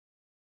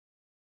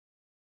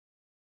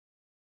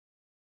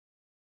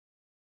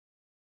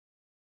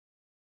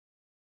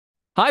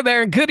Hi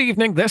there, and good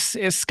evening. This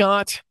is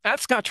Scott at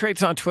Scott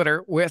Trades on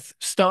Twitter with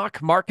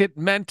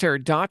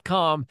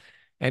StockMarketMentor.com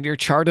and your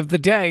chart of the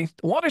day.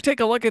 Want to take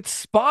a look at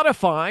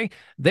Spotify?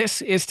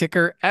 This is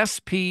ticker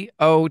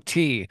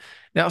SPOT.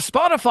 Now,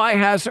 Spotify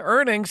has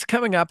earnings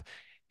coming up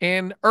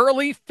in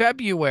early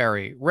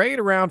February, right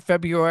around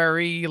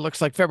February, looks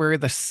like February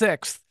the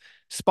 6th.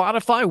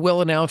 Spotify will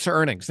announce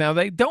earnings. Now,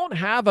 they don't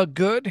have a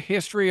good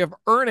history of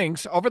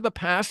earnings over the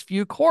past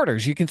few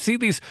quarters. You can see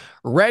these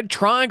red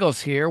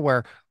triangles here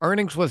where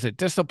earnings was a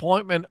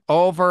disappointment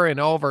over and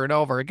over and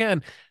over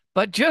again.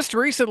 But just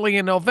recently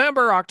in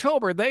November,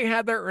 October, they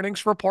had their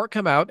earnings report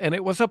come out and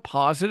it was a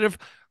positive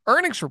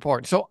earnings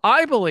report. So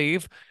I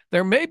believe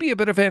there may be a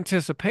bit of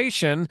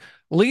anticipation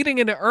leading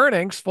into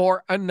earnings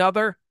for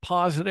another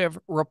positive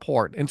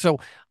report. And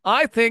so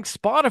I think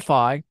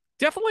Spotify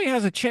definitely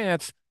has a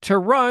chance to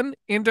run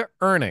into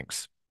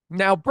earnings.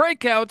 Now,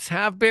 breakouts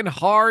have been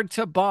hard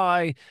to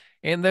buy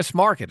in this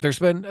market. There's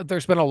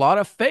been a lot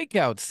of fake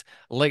outs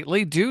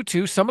lately due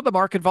to some of the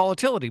market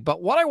volatility.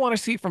 But what I want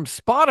to see from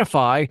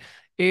Spotify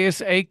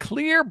is a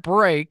clear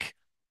break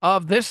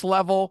of this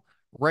level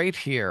right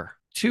here.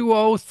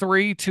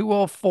 203,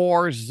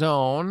 204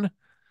 zone.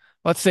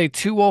 Let's say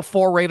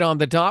 204 right on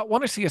the dot.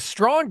 Want to see a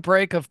strong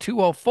break of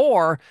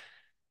 204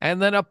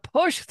 and then a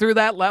push through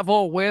that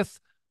level with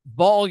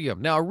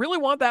volume. Now, I really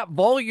want that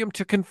volume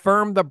to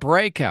confirm the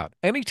breakout.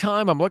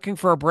 Anytime I'm looking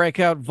for a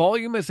breakout,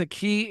 volume is a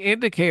key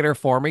indicator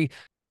for me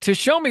to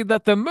show me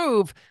that the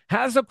move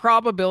has a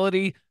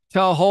probability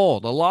to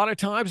hold. A lot of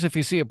times, if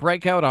you see a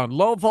breakout on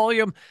low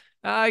volume,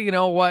 you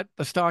know what?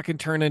 The stock can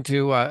turn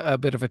into a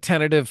bit of a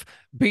tentative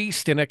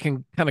beast and it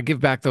can kind of give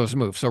back those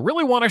moves. So,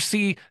 really want to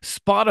see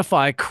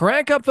Spotify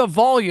crank up the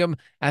volume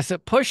as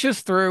it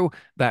pushes through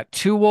that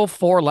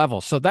 204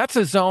 level. So, that's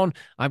a zone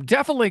I'm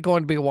definitely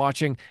going to be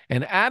watching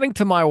and adding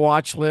to my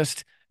watch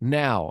list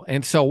now.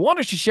 And so,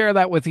 wanted to share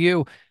that with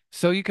you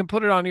so you can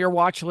put it on your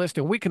watch list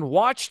and we can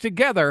watch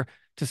together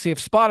to see if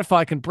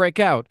Spotify can break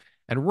out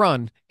and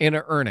run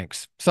into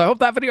earnings. So I hope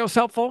that video is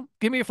helpful.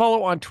 Give me a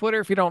follow on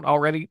Twitter if you don't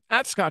already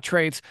at Scott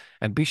Trades,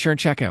 and be sure and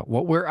check out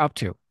what we're up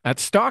to at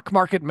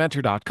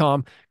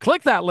stockmarketmentor.com.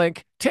 Click that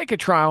link, take a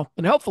trial,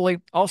 and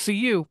hopefully I'll see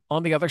you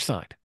on the other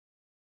side.